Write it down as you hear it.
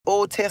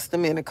Old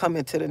Testament and come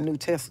into the New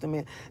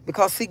Testament.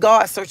 Because, see,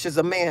 God searches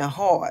a man's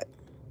heart.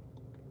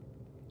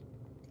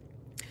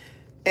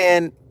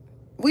 And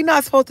we're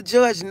not supposed to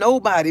judge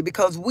nobody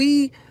because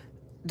we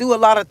do a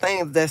lot of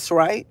things that's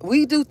right.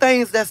 We do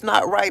things that's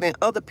not right in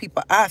other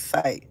people's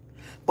eyesight.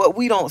 But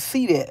we don't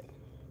see that.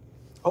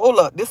 Hold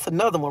up. This is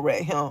another one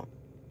right here.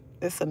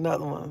 This is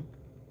another one.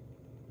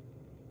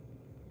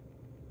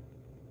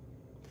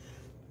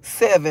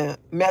 7.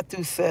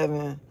 Matthew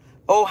 7.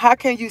 Oh, how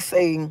can you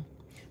say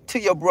to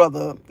your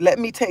brother, let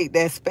me take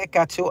that speck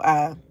out your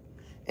eye,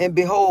 and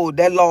behold,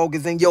 that log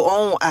is in your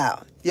own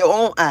eye. Your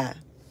own eye.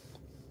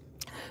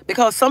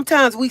 Because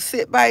sometimes we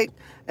sit back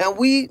and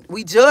we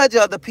judge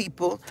other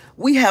people.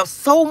 We have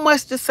so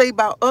much to say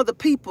about other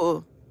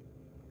people.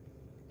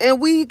 And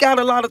we got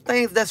a lot of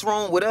things that's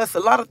wrong with us. A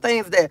lot of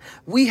things that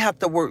we have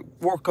to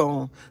work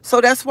on.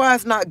 So that's why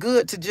it's not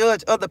good to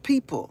judge other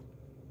people.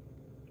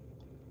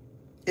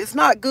 It's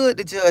not good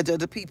to judge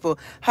other people,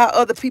 how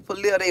other people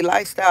live their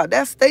lifestyle.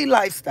 That's their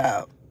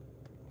lifestyle.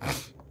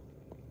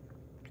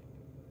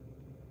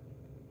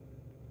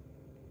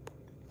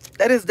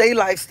 That is their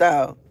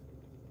lifestyle.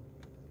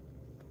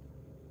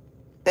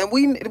 And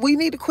we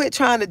need to quit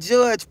trying to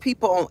judge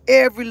people on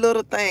every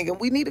little thing. And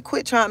we need to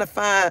quit trying to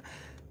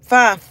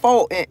find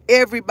fault in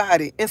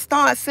everybody. And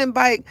start sitting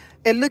back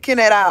and looking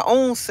at our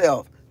own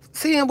self.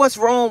 Seeing what's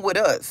wrong with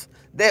us.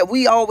 That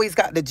we always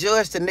got to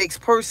judge the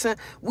next person.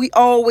 We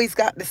always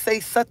got to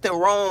say something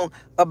wrong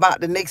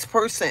about the next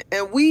person.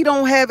 And we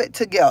don't have it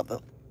together.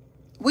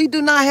 We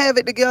do not have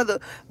it together.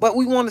 But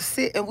we want to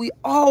sit and we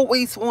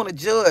always want to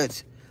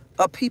judge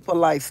a people's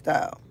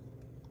lifestyle.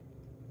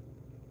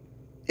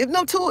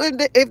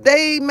 If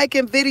they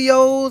making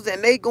videos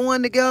and they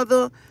going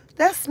together,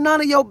 that's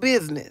none of your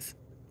business.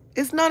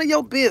 It's none of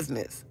your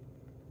business.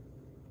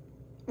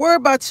 Worry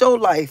about your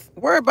life.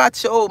 Worry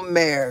about your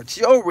marriage,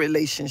 your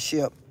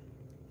relationship.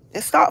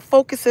 And stop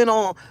focusing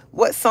on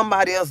what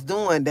somebody else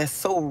doing that's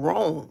so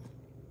wrong.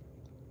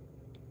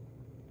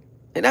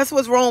 And that's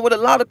what's wrong with a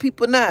lot of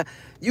people now.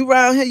 You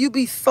around here, you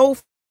be so...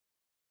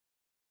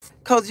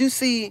 Because you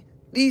see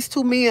these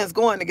two men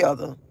going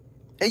together.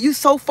 And you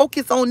so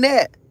focused on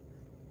that.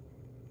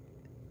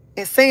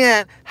 And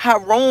saying how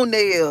wrong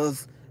they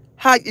is.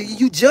 How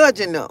you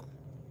judging them.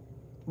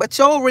 But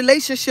your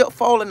relationship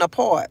falling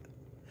apart.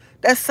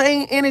 That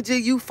same energy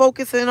you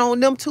focusing on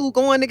them two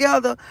going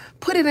together,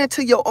 put it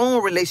into your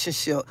own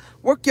relationship.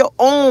 Work your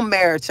own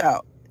marriage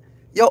out.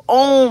 Your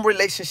own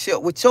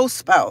relationship with your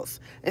spouse.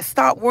 And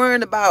stop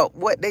worrying about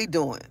what they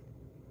doing.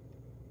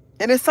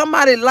 And if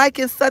somebody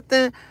liking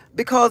something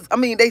because,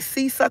 they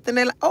see something,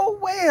 they're like, oh,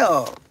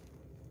 well.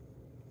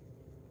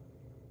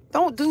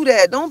 Don't do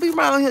that. Don't be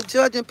around here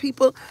judging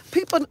people.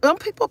 People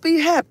be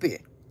happy.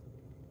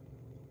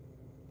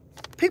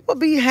 People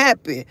be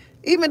happy.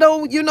 Even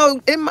though,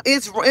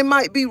 it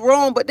might be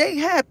wrong, but they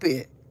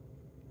happy.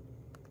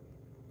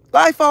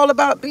 Life all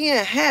about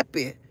being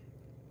happy.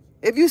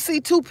 If you see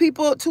two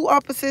people, two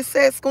opposite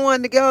sex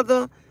going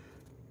together,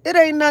 it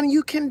ain't nothing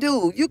you can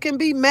do. You can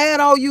be mad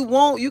all you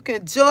want. You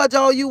can judge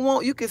all you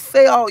want. You can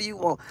say all you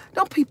want.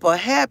 Them people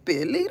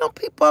happy. Leave them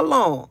people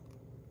alone.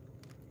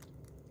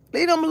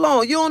 Leave them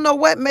alone. You don't know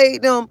what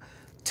made them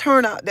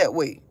turn out that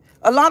way.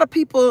 A lot of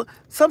people,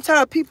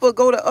 sometimes people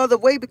go the other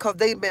way because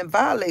they've been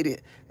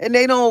violated. And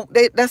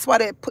that's why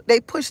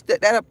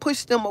that'll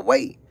push them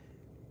away.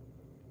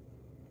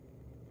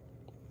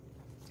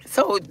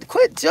 So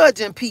quit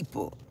judging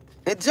people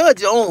and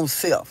judge your own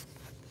self.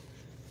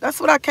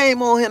 That's what I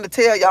came on here to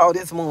tell y'all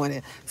this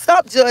morning.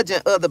 Stop judging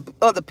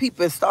other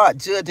people and start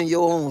judging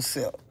your own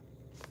self.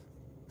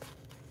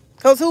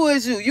 Because who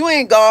is you? You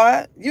ain't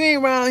God. You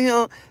ain't around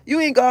here. You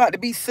ain't God to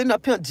be sitting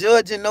up here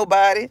judging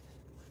nobody.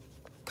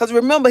 Because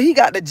remember, he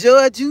got to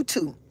judge you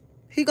too.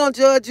 He gonna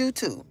judge you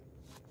too.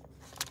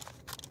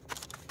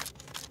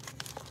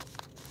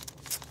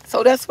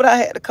 So that's what I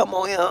had to come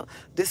on here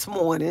this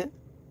morning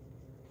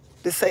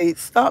to say,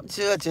 stop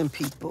judging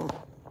people.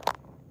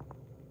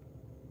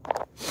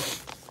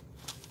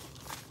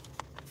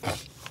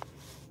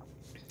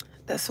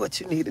 That's what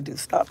you need to do.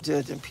 Stop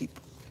judging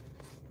people.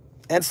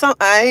 And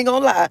I ain't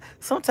gonna lie.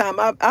 Sometimes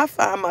I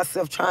find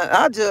myself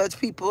I judge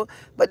people,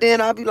 but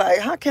then I'll be like,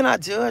 how can I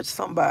judge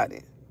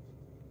somebody?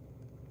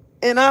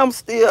 And I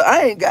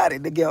ain't got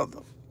it together.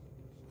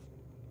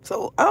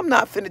 So I'm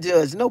not finna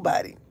judge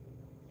nobody.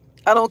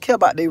 I don't care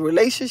about their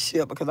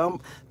relationship because I'm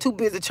too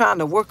busy trying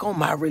to work on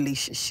my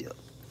relationship.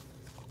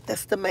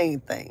 That's the main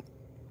thing.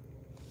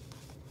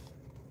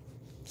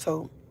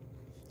 So,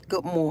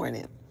 good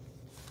morning.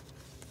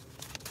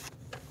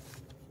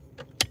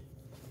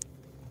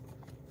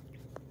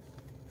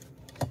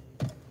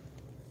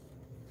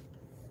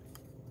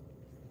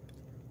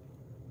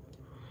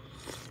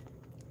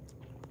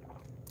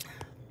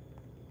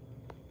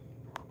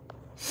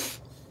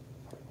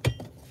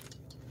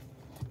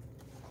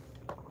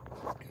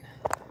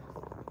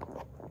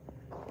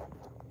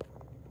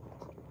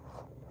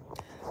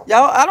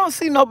 Y'all, I don't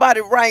see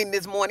nobody writing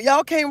this morning.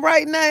 Y'all can't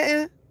write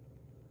nothing?